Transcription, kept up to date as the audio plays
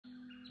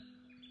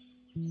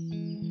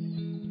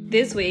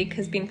This week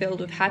has been filled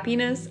with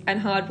happiness and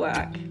hard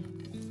work.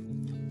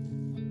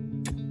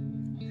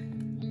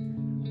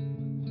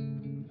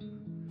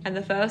 And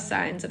the first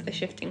signs of the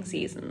shifting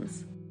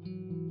seasons.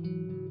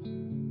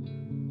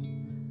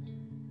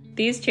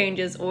 These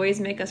changes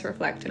always make us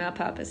reflect on our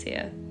purpose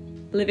here,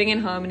 living in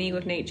harmony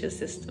with nature's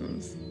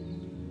systems.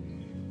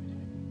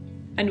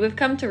 And we've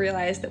come to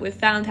realise that we've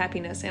found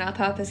happiness in our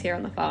purpose here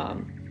on the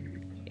farm,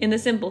 in the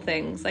simple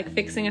things like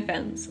fixing a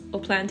fence or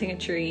planting a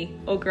tree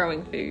or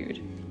growing food,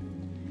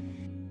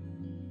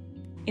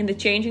 in the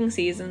changing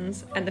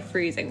seasons and the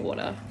freezing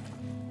water.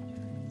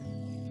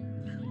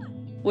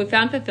 We've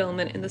found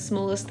fulfillment in the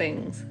smallest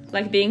things,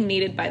 like being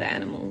needed by the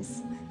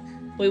animals.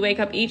 We wake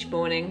up each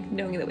morning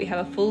knowing that we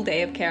have a full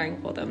day of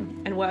caring for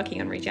them and working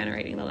on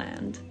regenerating the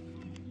land.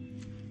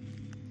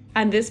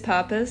 And this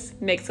purpose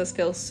makes us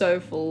feel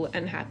so full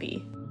and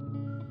happy.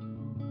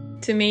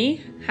 To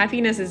me,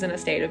 happiness isn't a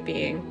state of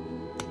being.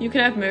 You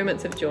can have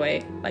moments of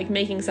joy, like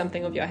making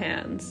something with your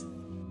hands,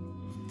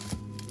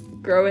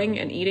 growing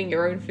and eating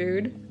your own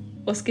food,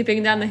 or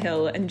skipping down the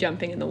hill and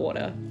jumping in the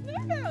water.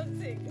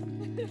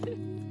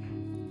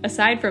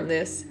 Aside from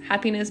this,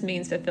 happiness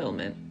means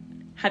fulfillment,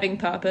 having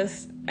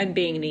purpose, and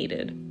being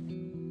needed.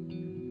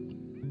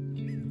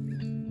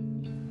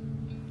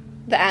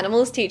 The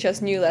animals teach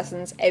us new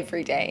lessons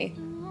every day.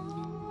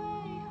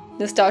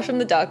 The star from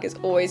the duck is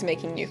always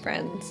making new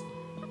friends.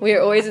 We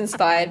are always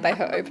inspired by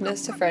her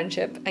openness to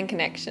friendship and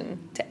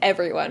connection to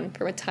everyone,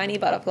 from a tiny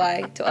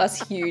butterfly to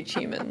us huge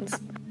humans.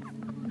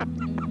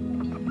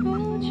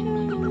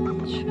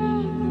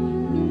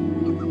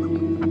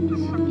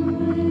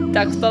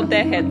 Ducks bob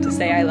their head to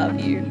say I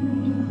love you.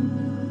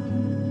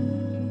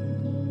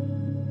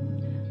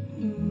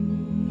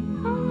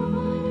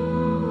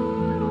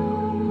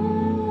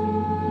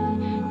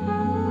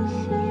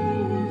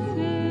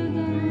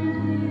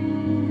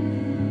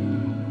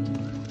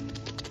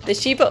 The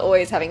sheep are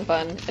always having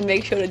fun and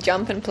make sure to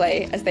jump and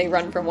play as they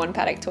run from one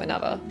paddock to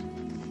another.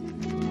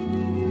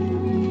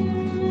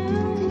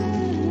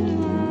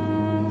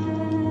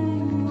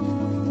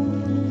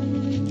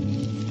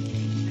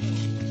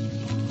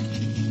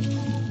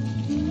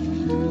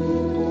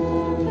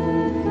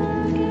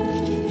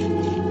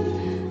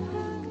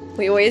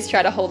 We always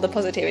try to hold the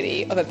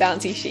positivity of a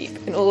bouncy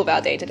sheep in all of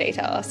our day-to-day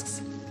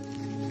tasks.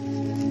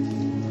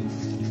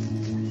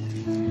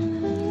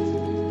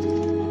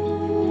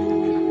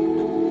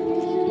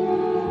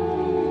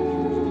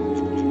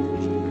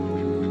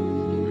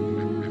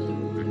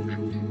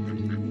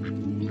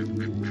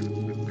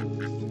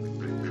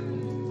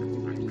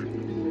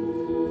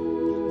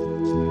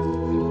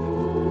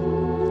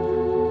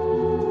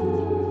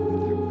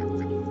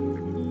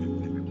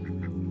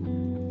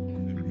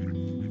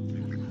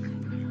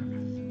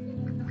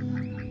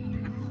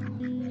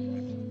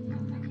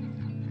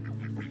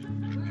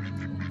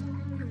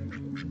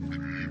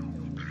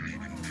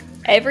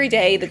 Every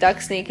day, the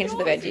ducks sneak into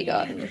the veggie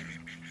garden.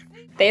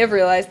 They have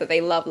realised that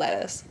they love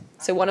lettuce,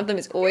 so one of them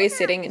is always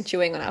sitting and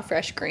chewing on our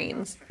fresh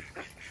greens.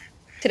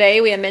 Today,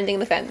 we are mending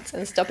the fence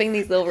and stopping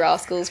these little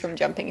rascals from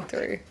jumping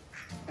through.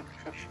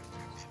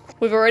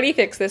 We've already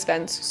fixed this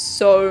fence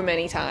so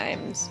many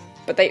times,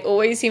 but they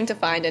always seem to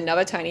find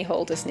another tiny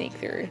hole to sneak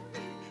through.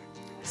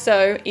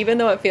 So, even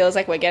though it feels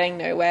like we're getting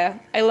nowhere,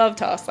 I love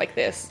tasks like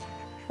this,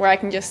 where I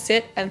can just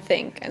sit and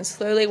think and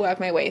slowly work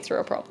my way through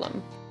a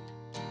problem.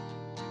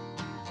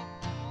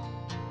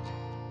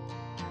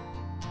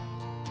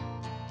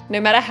 No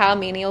matter how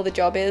menial the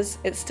job is,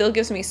 it still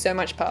gives me so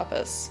much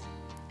purpose.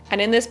 And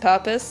in this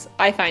purpose,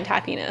 I find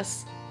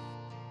happiness.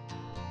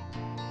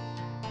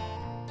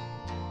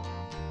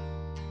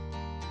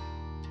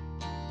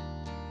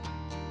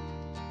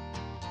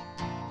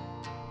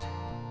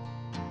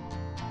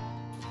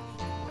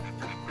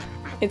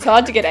 It's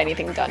hard to get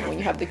anything done when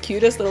you have the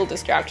cutest little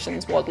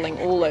distractions waddling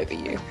all over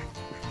you.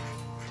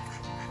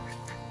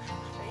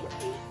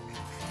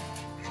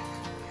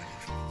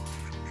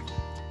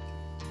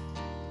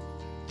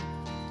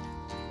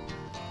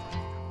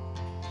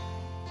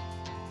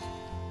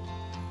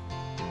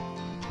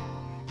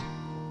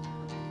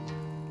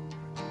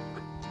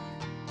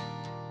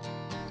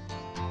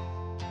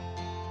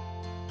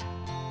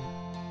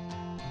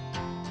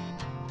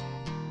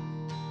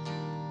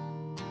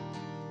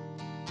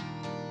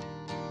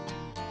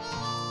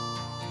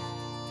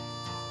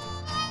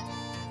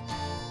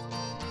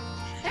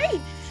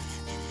 Hey!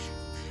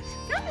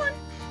 Come on!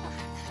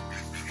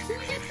 Can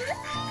you get through?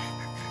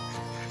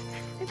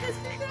 If it's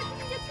big, can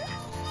you get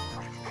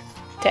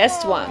through?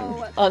 Test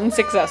 1.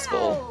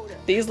 Unsuccessful.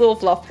 These little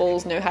fluff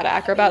balls know how to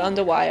acrobat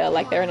under wire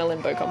like they're in a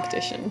limbo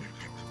competition.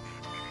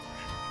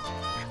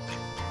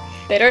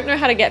 They don't know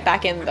how to get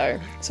back in though,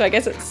 so I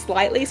guess it's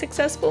slightly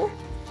successful.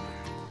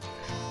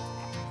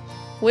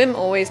 Wim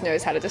always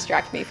knows how to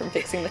distract me from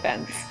fixing the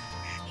fence.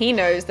 He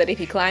knows that if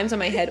he climbs on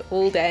my head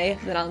all day,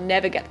 then I'll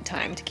never get the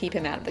time to keep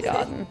him out of the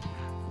garden.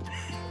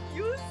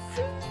 You're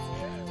so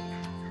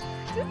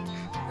sweet.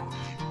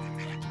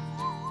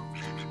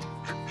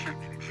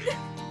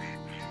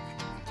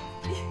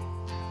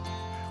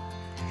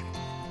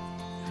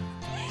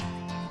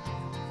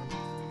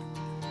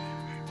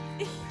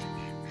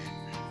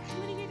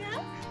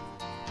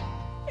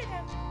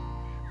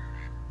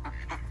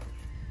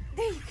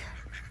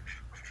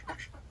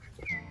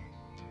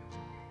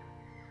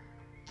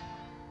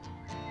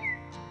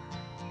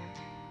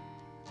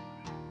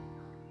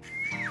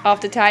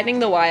 After tightening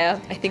the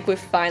wire, I think we've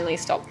finally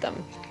stopped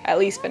them, at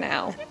least for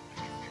now.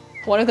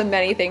 One of the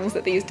many things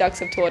that these ducks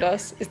have taught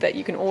us is that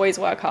you can always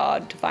work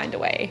hard to find a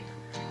way.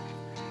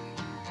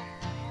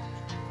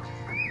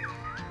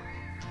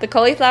 The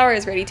cauliflower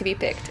is ready to be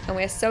picked, and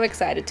we're so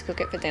excited to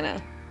cook it for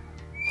dinner.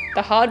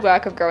 The hard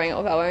work of growing it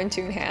with our own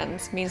 2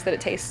 hands means that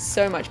it tastes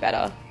so much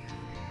better.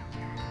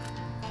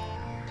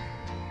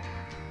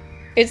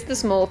 It's the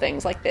small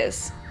things like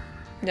this,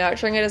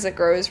 nurturing it as it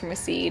grows from a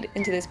seed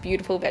into this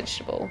beautiful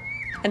vegetable,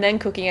 and then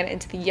cooking it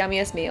into the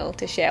yummiest meal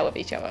to share with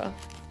each other.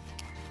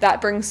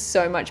 That brings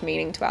so much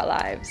meaning to our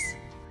lives.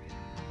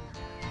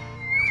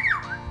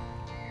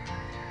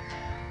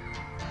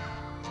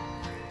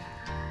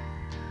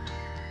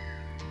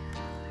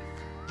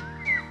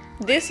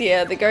 This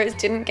year, the goats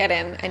didn't get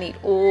in and eat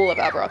all of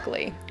our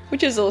broccoli,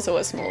 which is also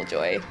a small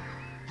joy.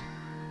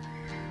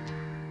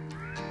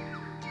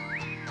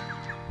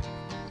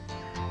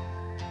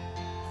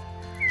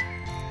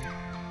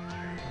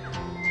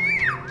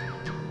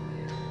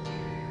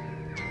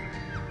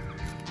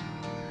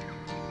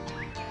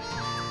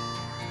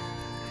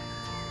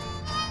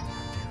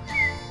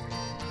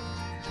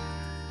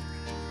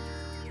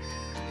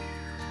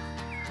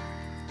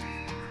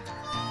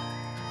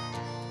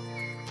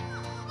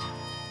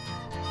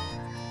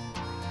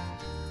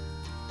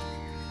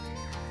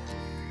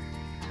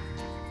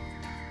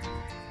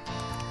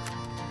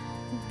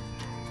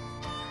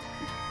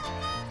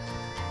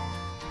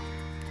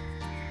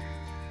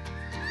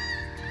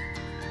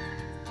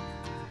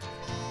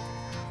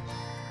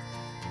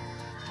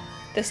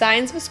 The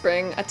signs of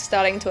spring are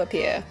starting to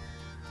appear.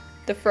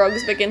 The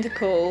frogs begin to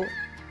call,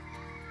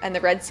 and the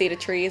red cedar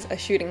trees are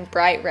shooting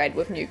bright red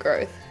with new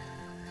growth.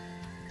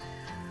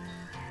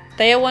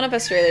 They are one of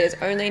Australia's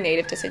only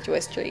native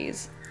deciduous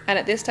trees, and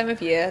at this time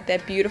of year, their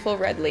beautiful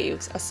red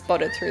leaves are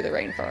spotted through the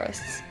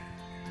rainforests.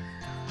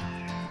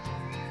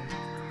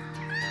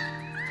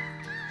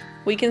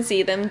 We can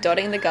see them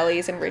dotting the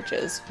gullies and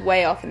ridges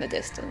way off in the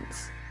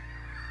distance,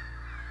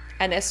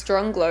 and their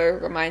strong glow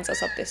reminds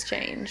us of this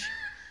change.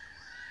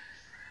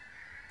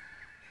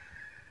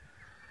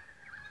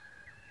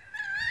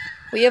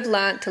 We have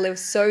learnt to live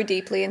so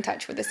deeply in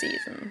touch with the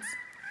seasons,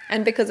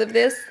 and because of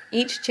this,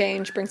 each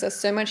change brings us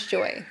so much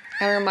joy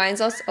and reminds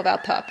us of our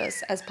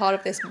purpose as part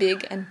of this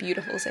big and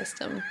beautiful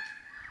system.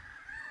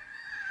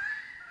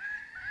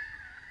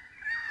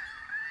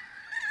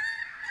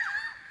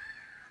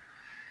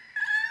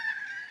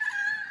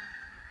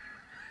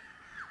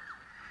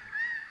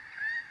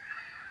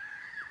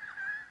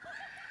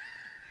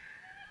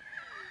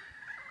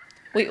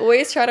 We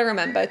always try to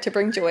remember to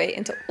bring joy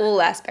into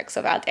all aspects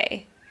of our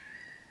day.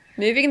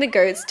 Moving the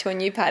goats to a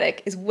new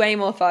paddock is way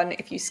more fun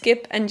if you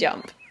skip and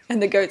jump,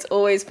 and the goats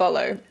always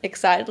follow,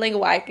 excitedly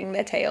wagging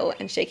their tail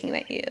and shaking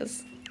their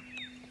ears.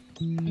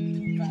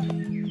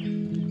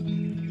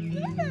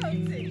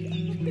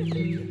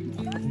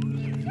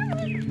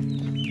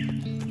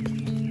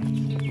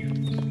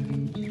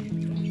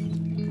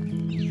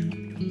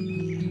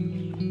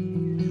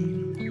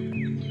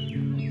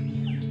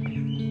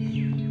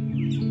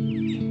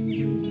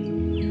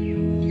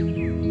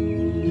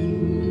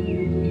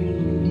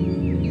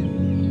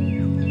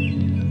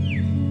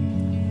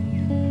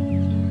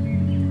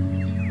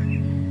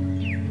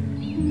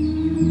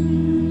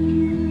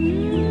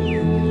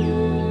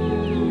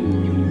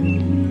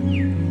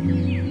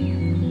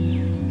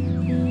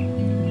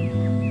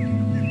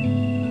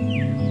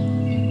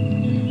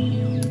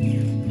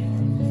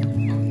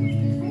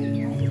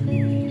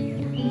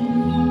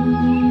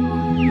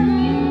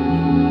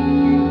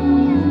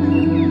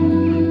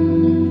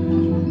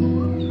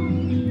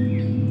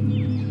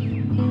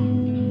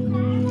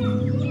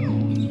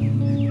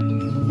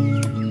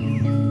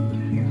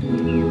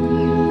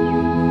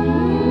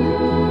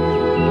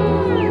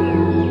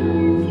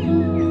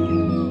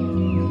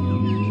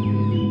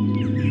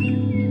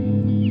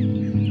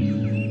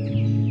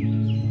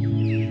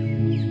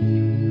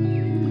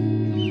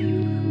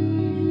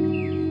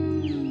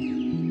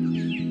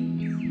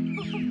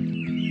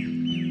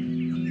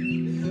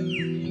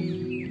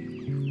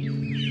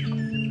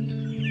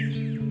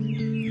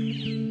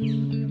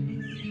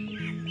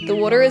 The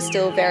water is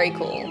still very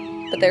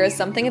cool, but there is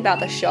something about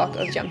the shock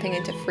of jumping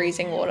into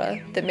freezing water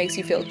that makes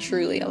you feel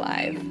truly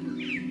alive.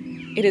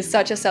 It is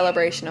such a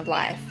celebration of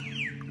life.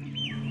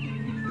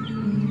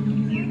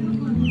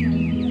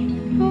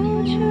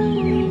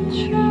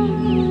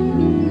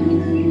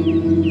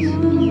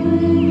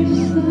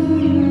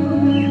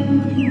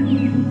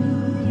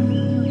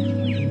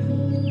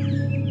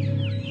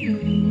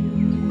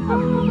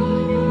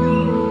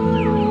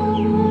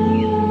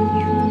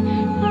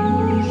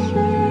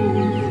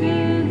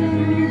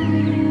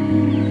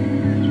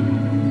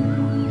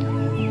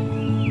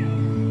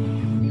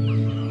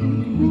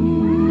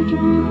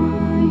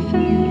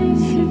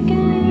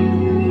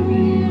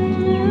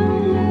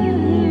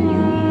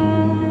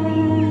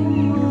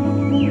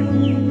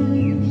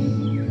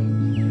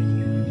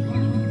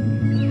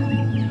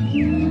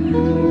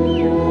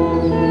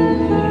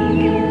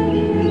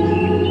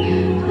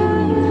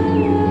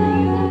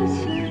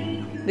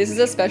 This is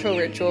a special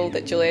ritual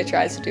that Julia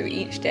tries to do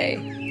each day.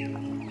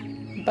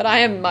 But I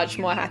am much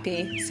more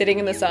happy sitting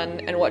in the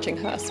sun and watching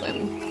her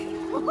swim.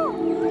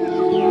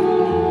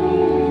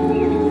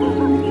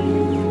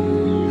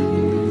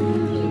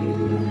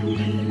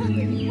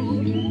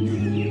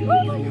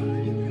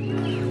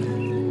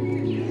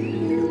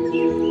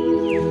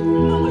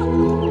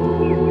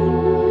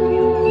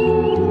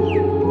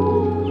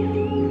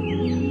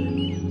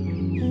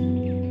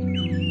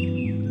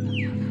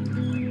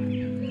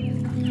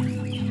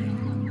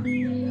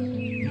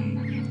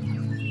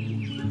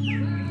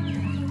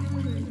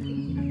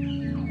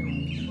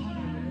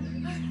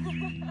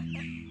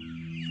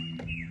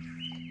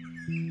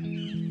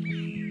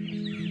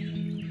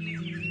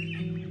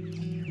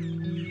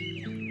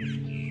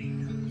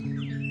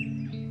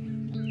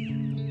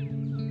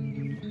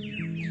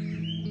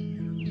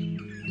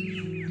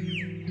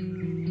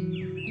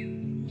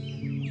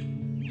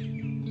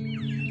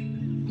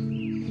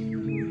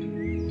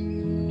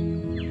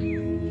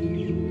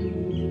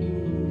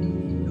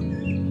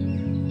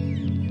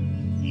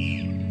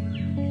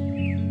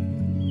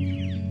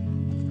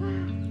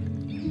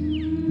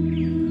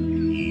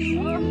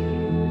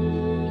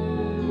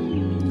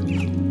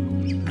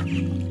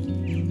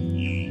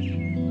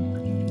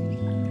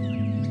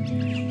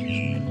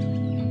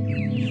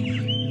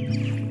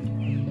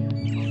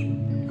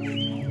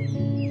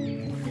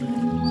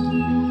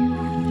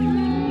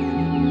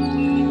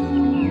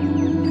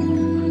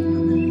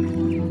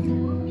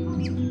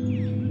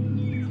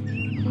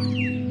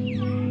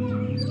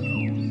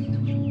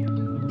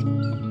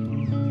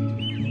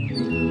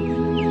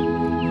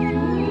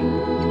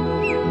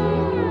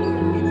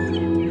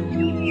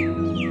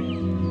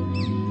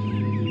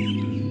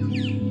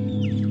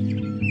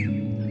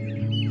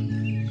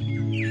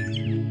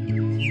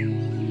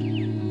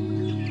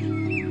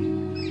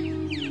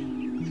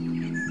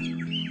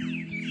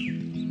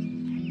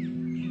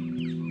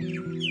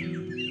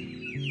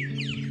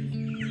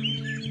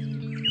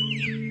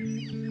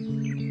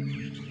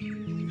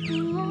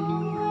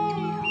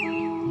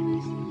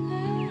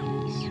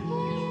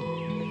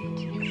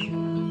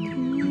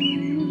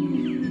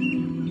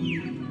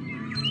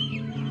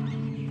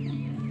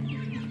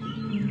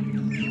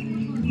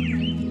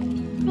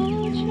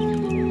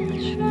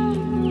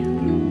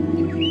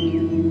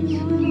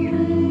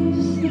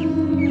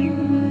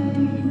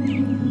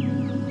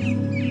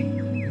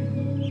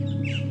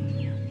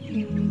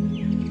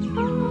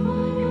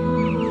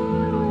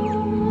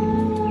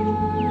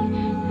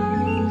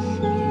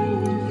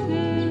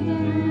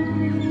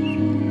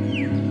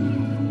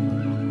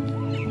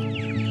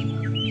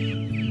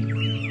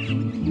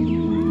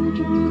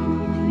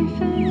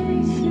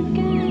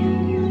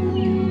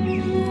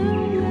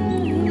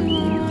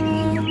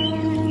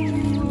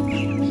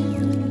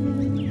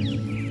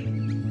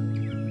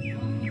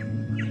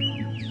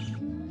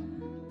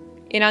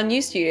 In our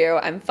new studio,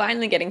 I'm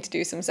finally getting to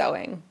do some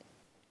sewing.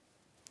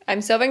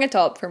 I'm sewing a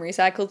top from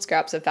recycled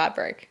scraps of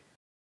fabric.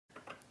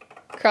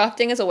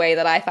 Crafting is a way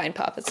that I find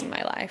purpose in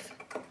my life.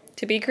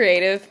 To be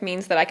creative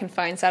means that I can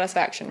find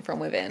satisfaction from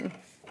within.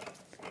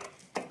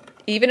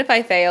 Even if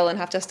I fail and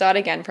have to start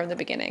again from the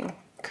beginning,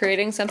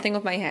 creating something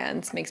with my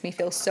hands makes me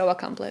feel so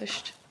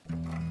accomplished.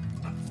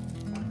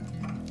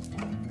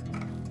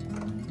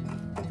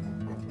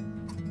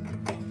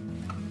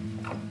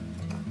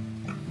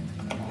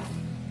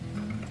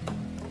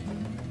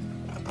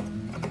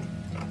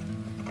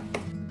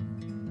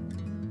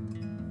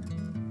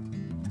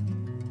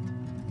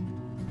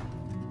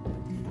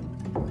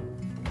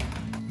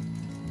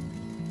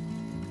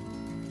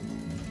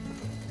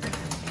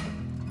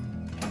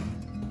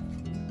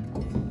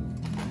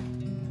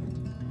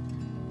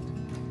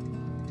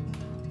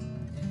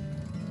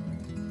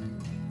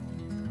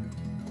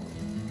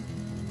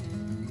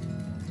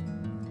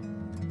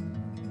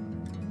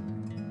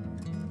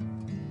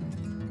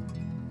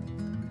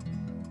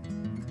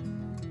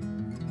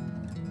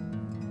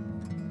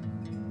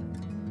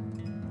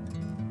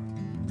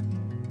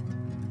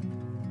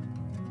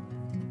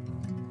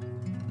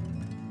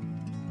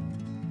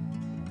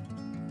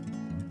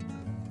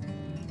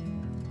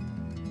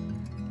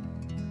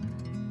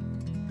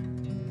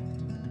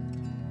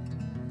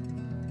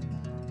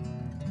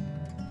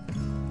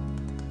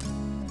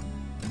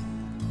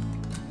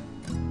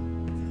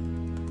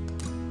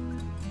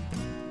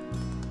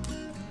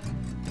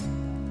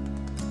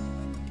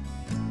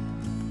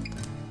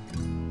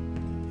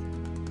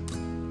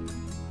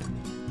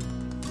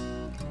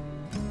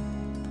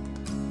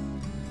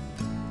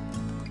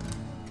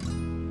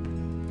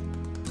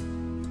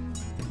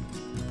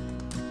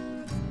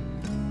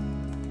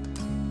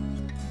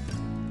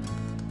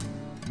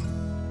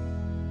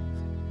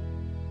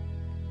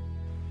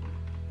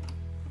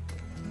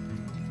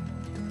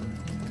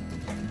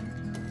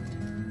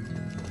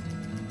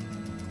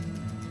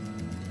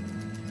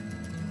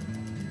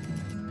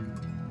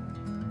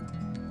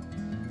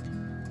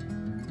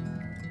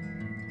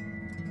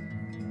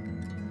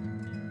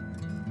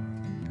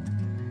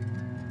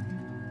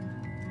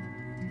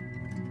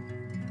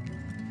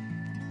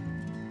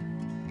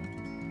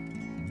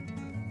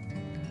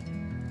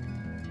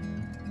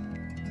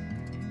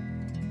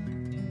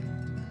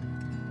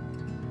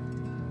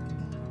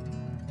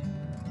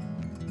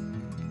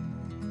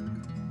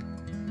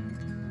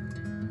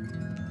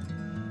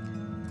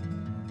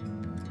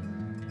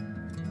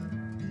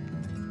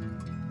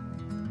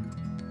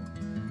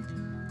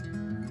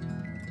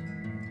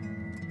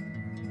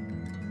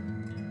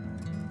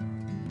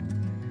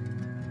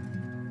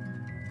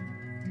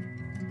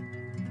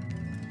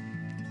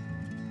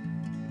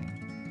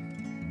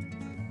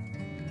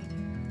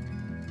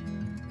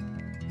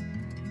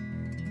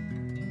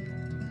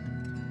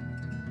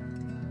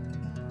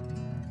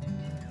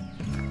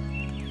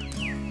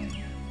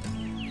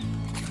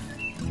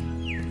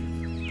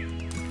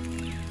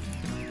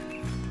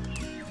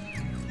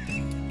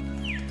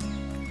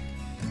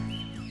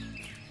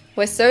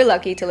 We're so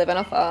lucky to live on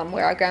a farm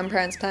where our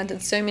grandparents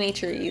planted so many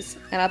trees,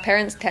 and our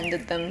parents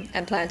tended them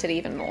and planted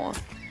even more.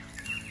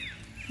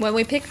 When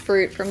we pick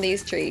fruit from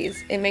these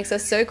trees, it makes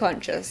us so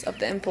conscious of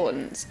the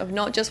importance of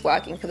not just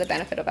working for the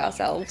benefit of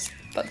ourselves,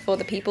 but for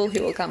the people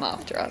who will come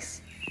after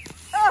us.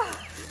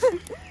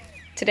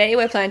 Today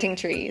we're planting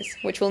trees,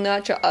 which will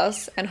nurture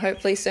us and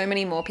hopefully so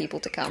many more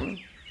people to come.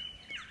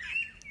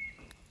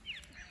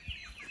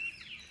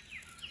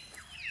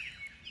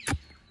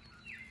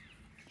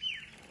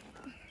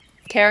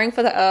 Caring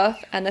for the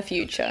earth and the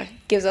future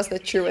gives us the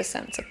truest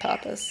sense of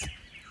purpose.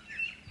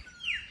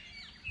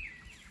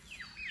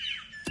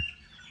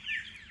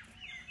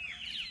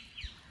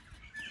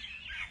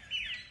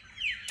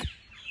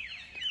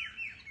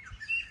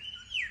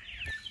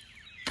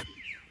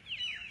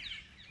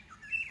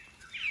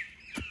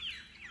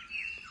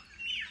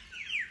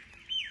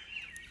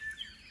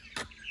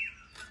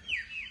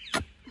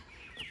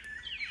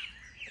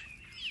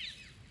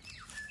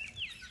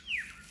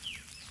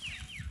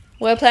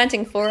 We're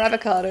planting 4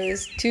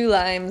 avocados, 2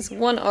 limes,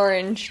 1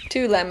 orange,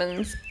 2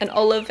 lemons, an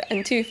olive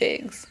and 2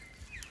 figs.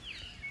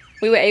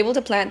 We were able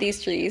to plant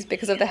these trees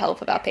because of the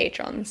help of our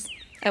patrons,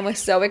 and we're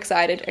so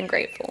excited and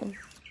grateful.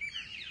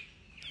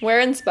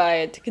 We're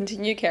inspired to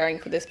continue caring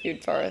for this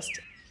food forest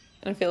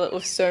and fill it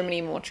with so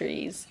many more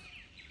trees.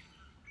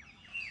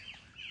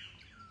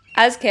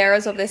 As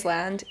carers of this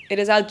land, it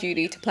is our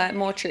duty to plant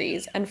more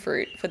trees and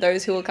fruit for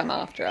those who will come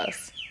after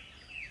us.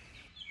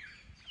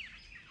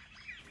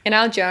 In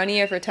our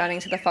journey of returning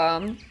to the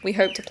farm, we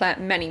hope to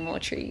plant many more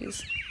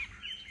trees,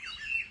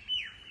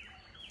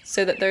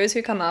 so that those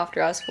who come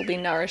after us will be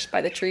nourished by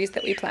the trees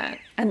that we plant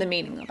and the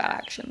meaning of our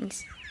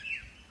actions.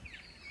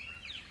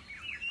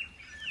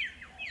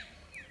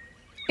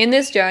 In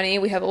this journey,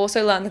 we have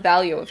also learned the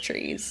value of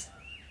trees.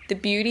 The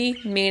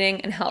beauty,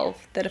 meaning, and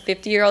health that a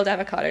 50-year-old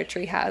avocado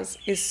tree has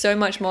is so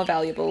much more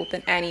valuable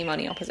than any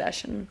money or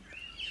possession.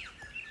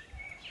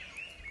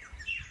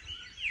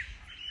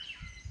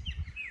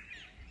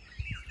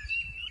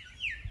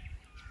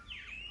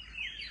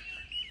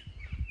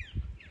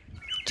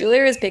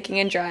 Julia is picking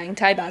and drying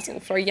Thai basil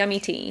for a yummy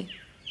tea.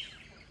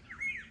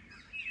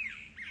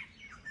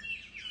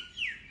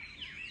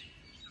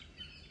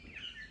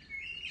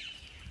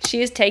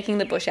 She is taking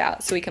the bush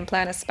out so we can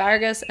plant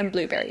asparagus and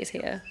blueberries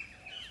here.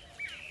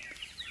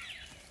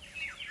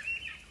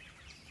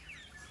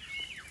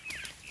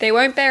 They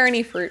won't bear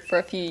any fruit for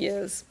a few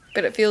years,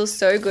 but it feels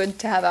so good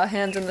to have our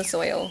hands in the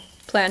soil,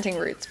 planting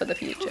roots for the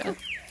future.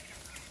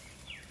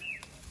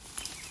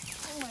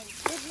 Oh my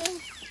goodness.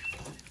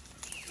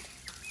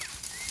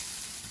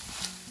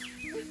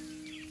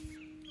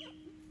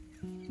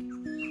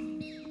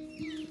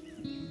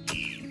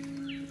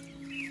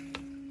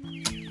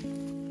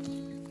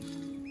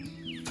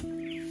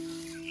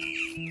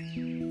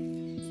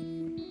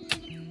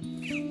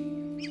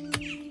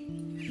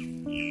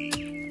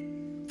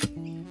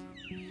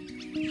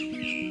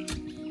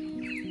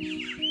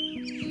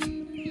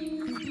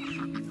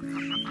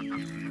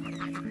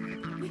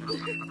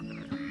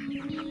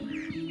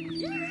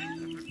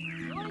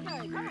 You wanna go?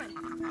 Come on.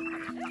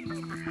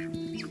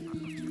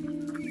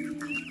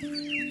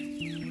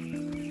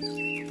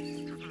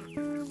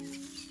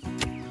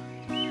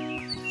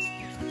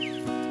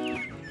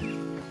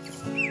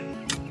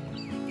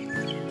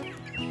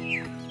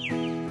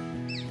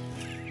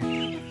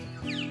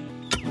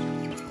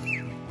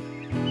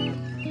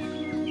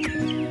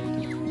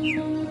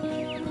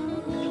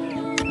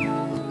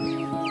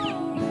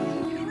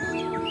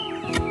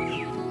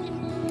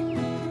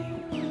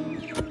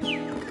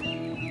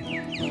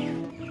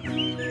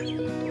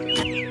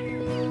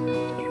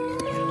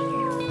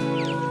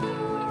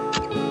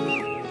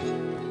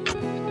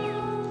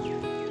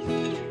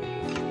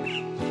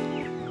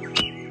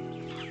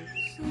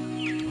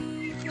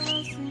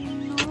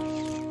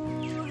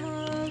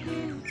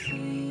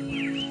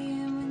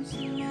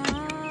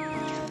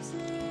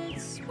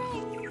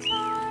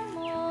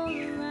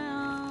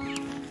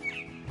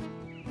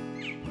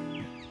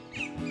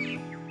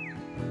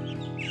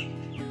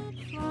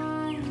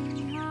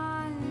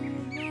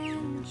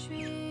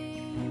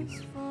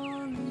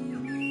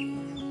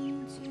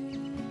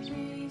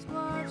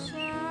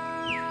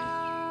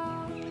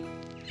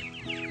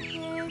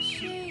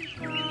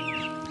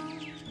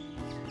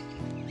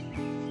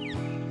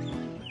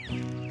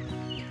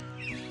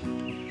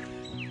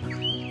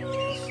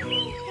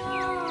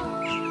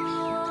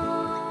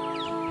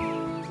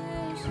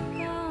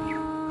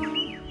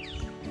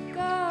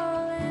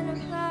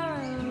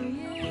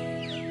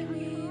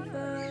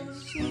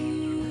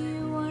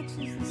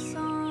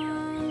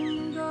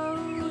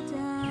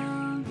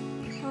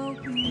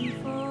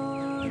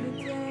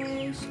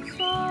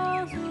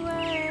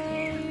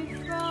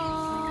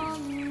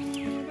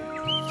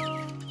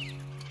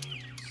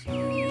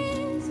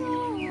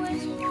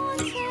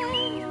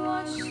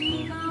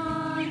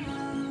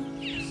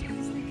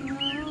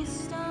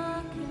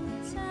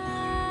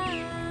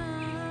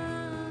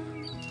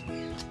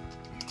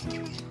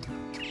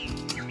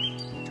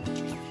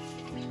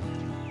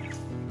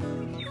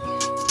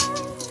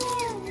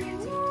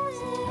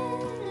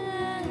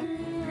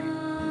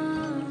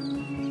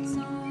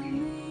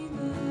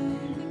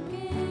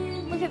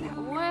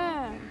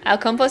 Our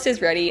compost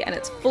is ready and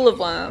it's full of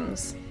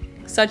worms.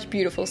 Such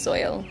beautiful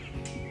soil.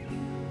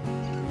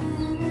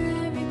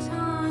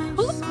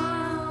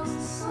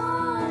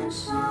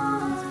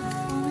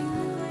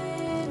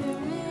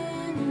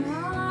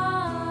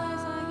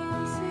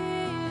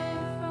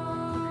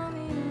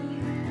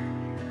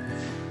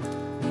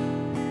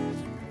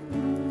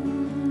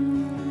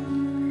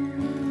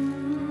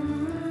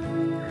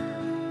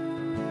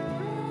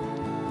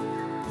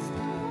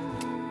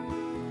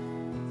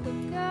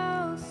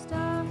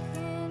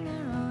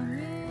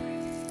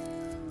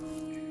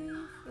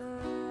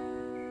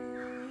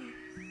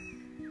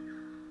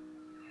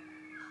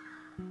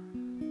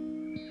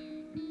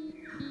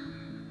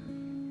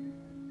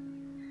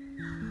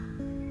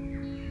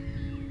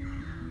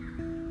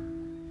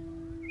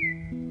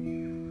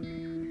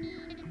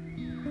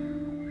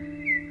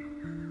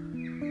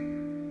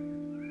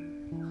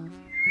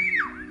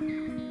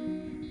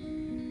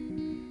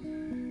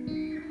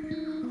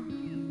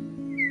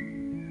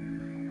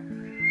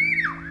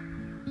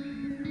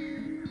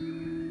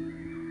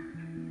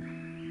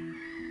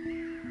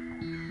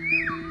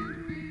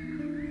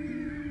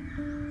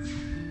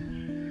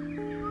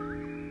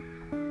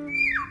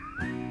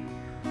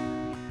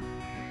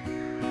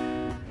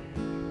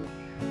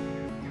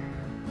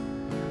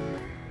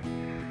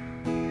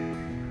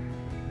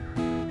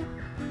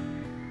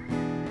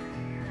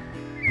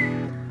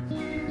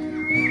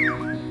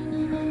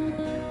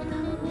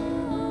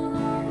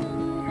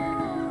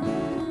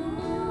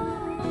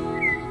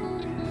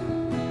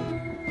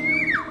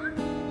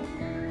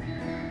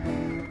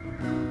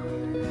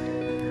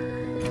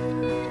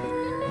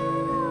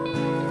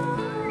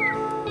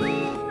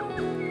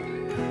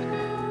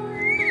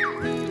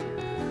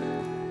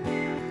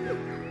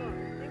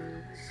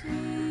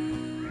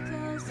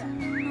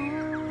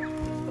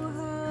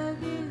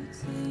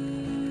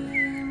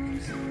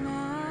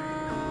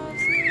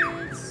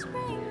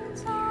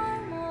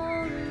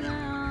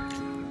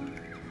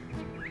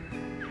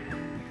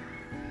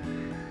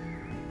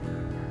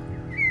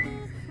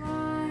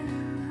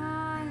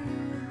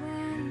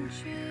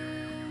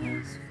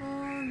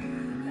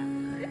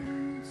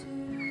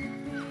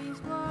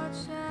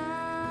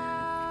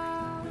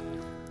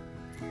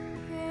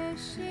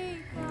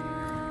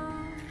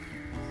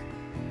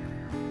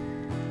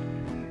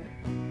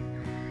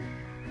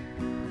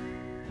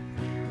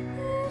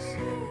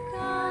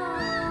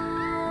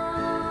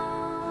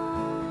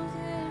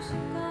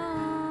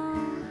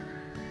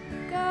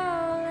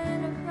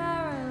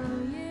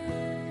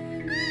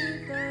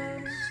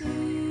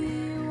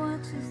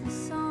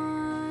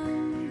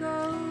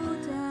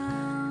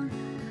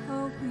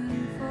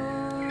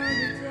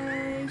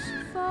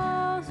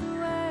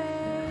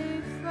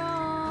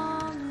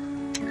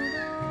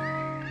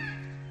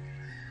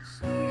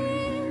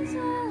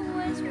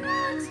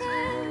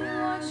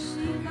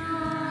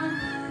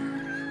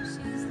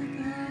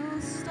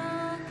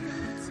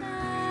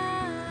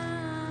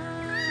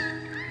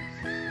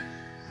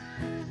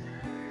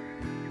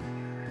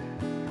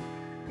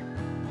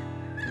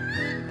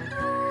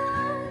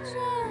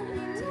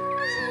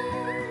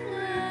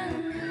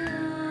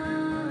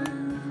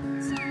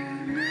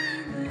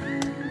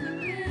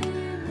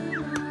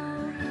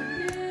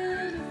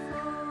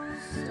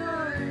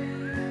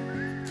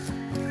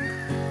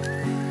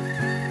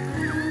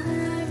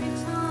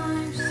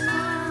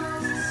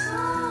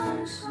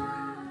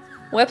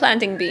 We're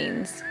planting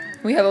beans.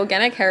 We have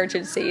organic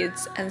heritage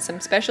seeds and some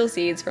special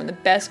seeds from the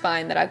best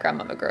vine that our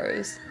grandmother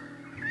grows.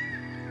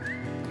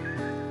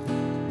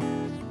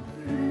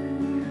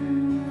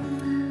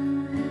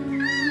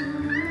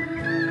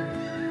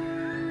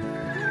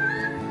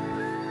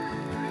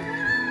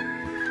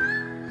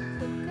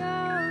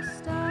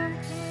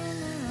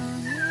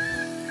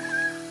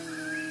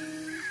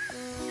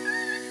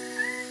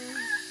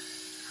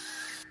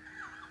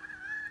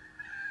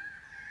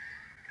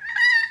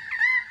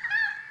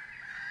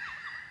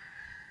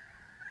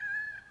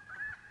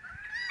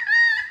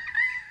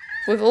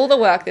 With all the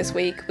work this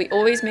week, we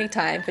always make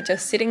time for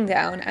just sitting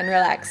down and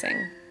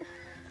relaxing.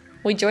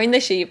 We join the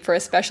sheep for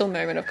a special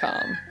moment of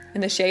calm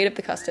in the shade of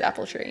the custard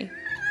apple tree.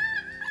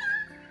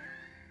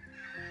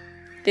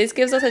 This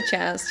gives us a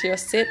chance to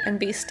just sit and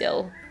be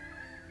still.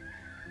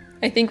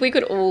 I think we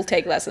could all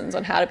take lessons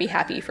on how to be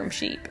happy from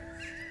sheep.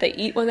 They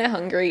eat when they're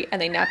hungry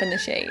and they nap in the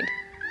shade.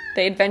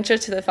 They adventure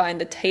to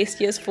find the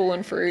tastiest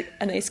fallen fruit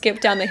and they skip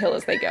down the hill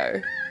as they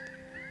go.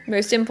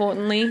 Most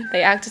importantly,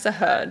 they act as a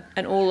herd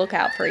and all look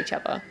out for each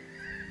other.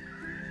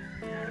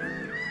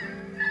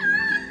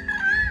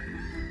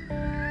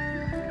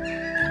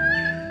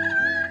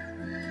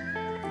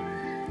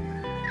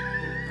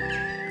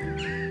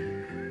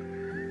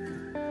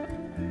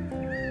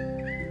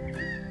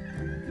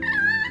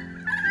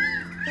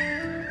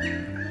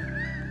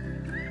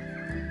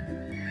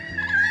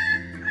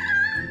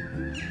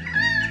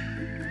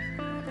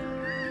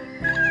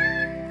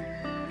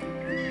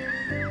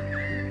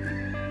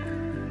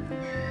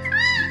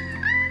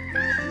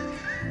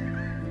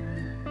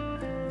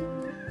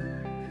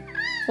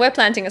 We're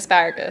planting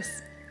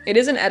asparagus. It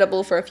isn't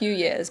edible for a few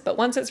years, but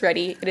once it's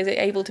ready, it is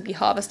able to be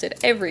harvested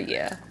every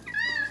year.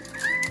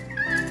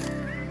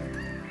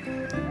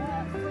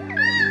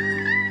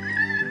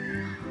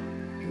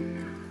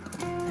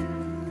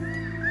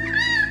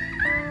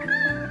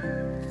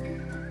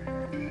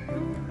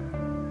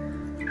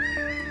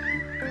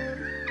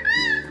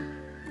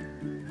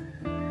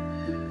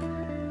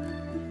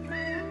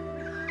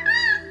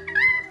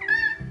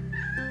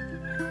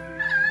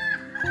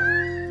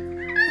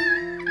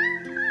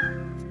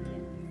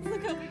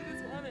 Look how big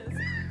this one is.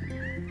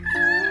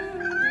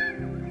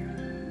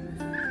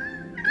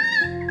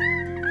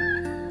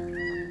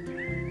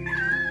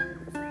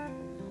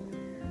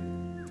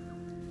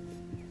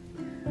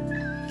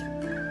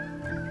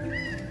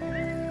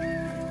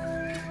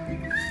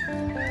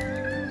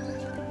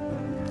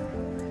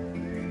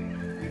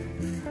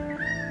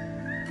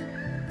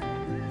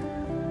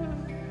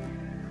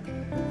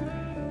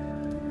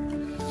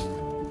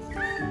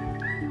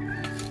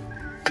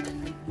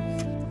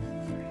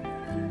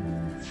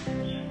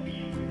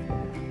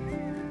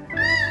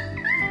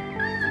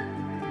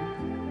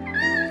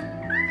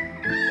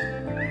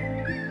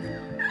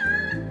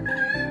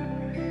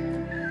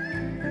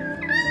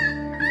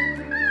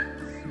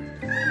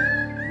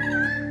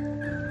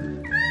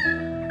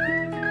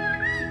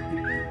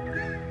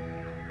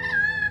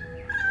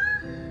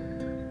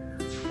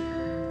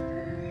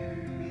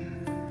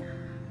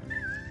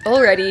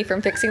 Already,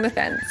 from fixing the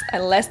fence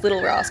and less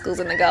little rascals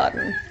in the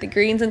garden, the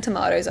greens and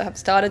tomatoes have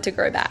started to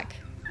grow back.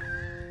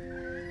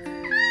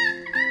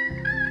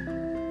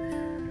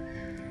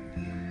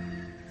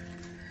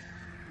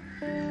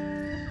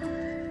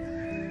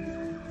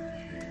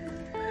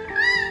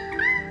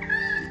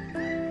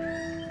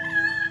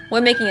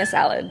 We're making a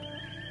salad.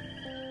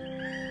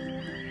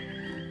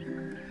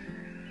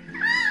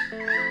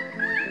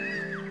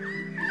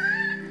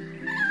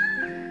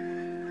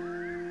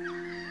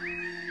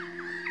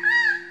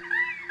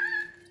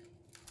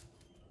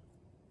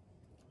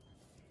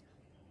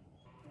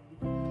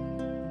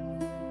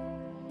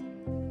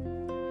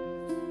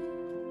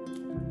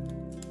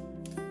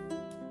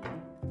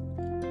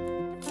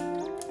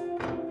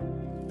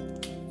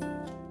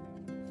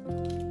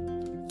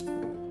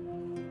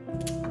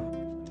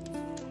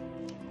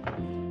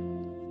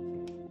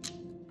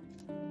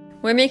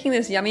 We're making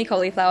this yummy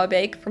cauliflower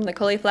bake from the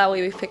cauliflower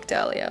we picked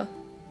earlier.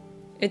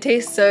 It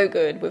tastes so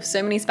good with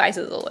so many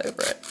spices all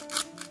over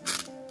it.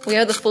 We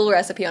have the full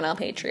recipe on our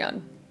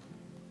Patreon.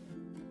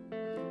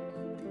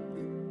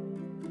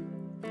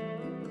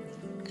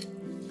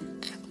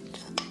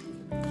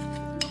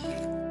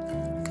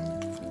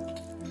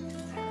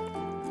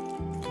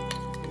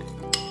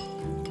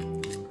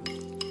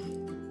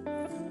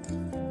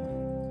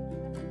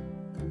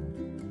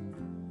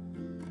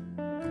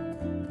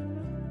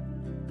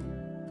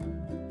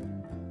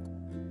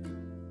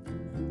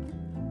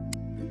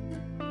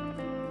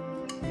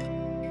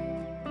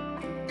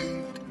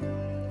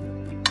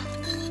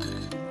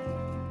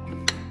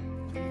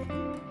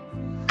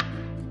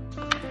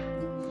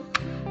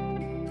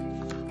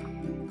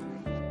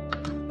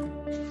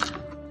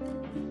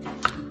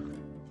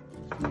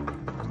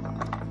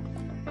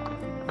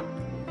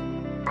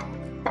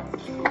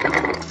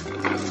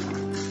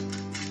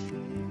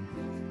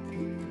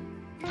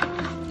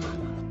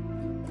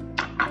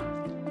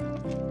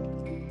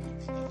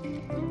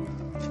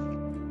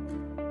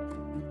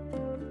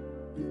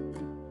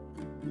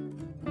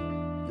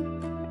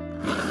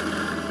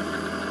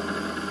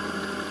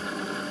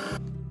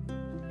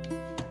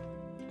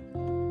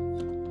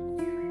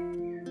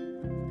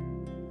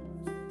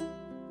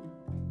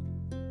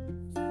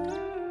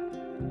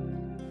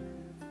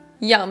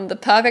 Yum, the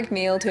perfect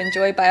meal to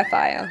enjoy by a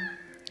fire.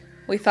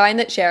 We find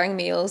that sharing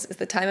meals is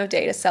the time of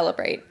day to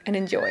celebrate and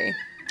enjoy,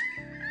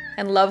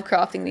 and love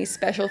crafting these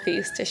special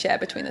feasts to share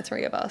between the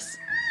three of us.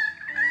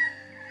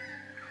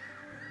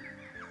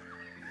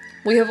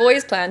 We have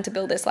always planned to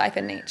build this life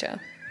in nature,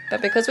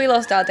 but because we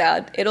lost our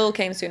dad, it all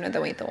came sooner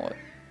than we thought.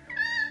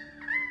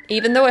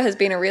 Even though it has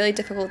been a really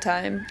difficult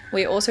time,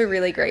 we're also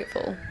really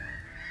grateful.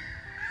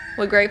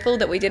 We're grateful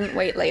that we didn't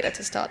wait later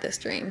to start this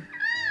dream,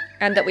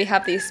 and that we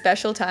have these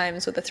special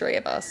times with the three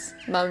of us,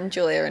 Mum,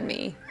 Julia and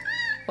me,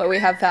 where we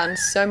have found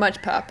so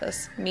much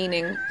purpose,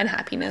 meaning and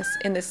happiness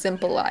in this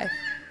simple life.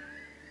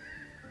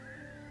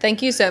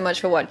 Thank you so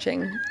much for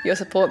watching. Your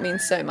support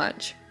means so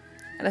much.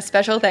 And a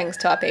special thanks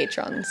to our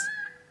patrons.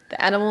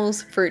 The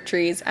animals, fruit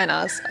trees and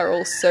us are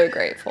all so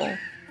grateful.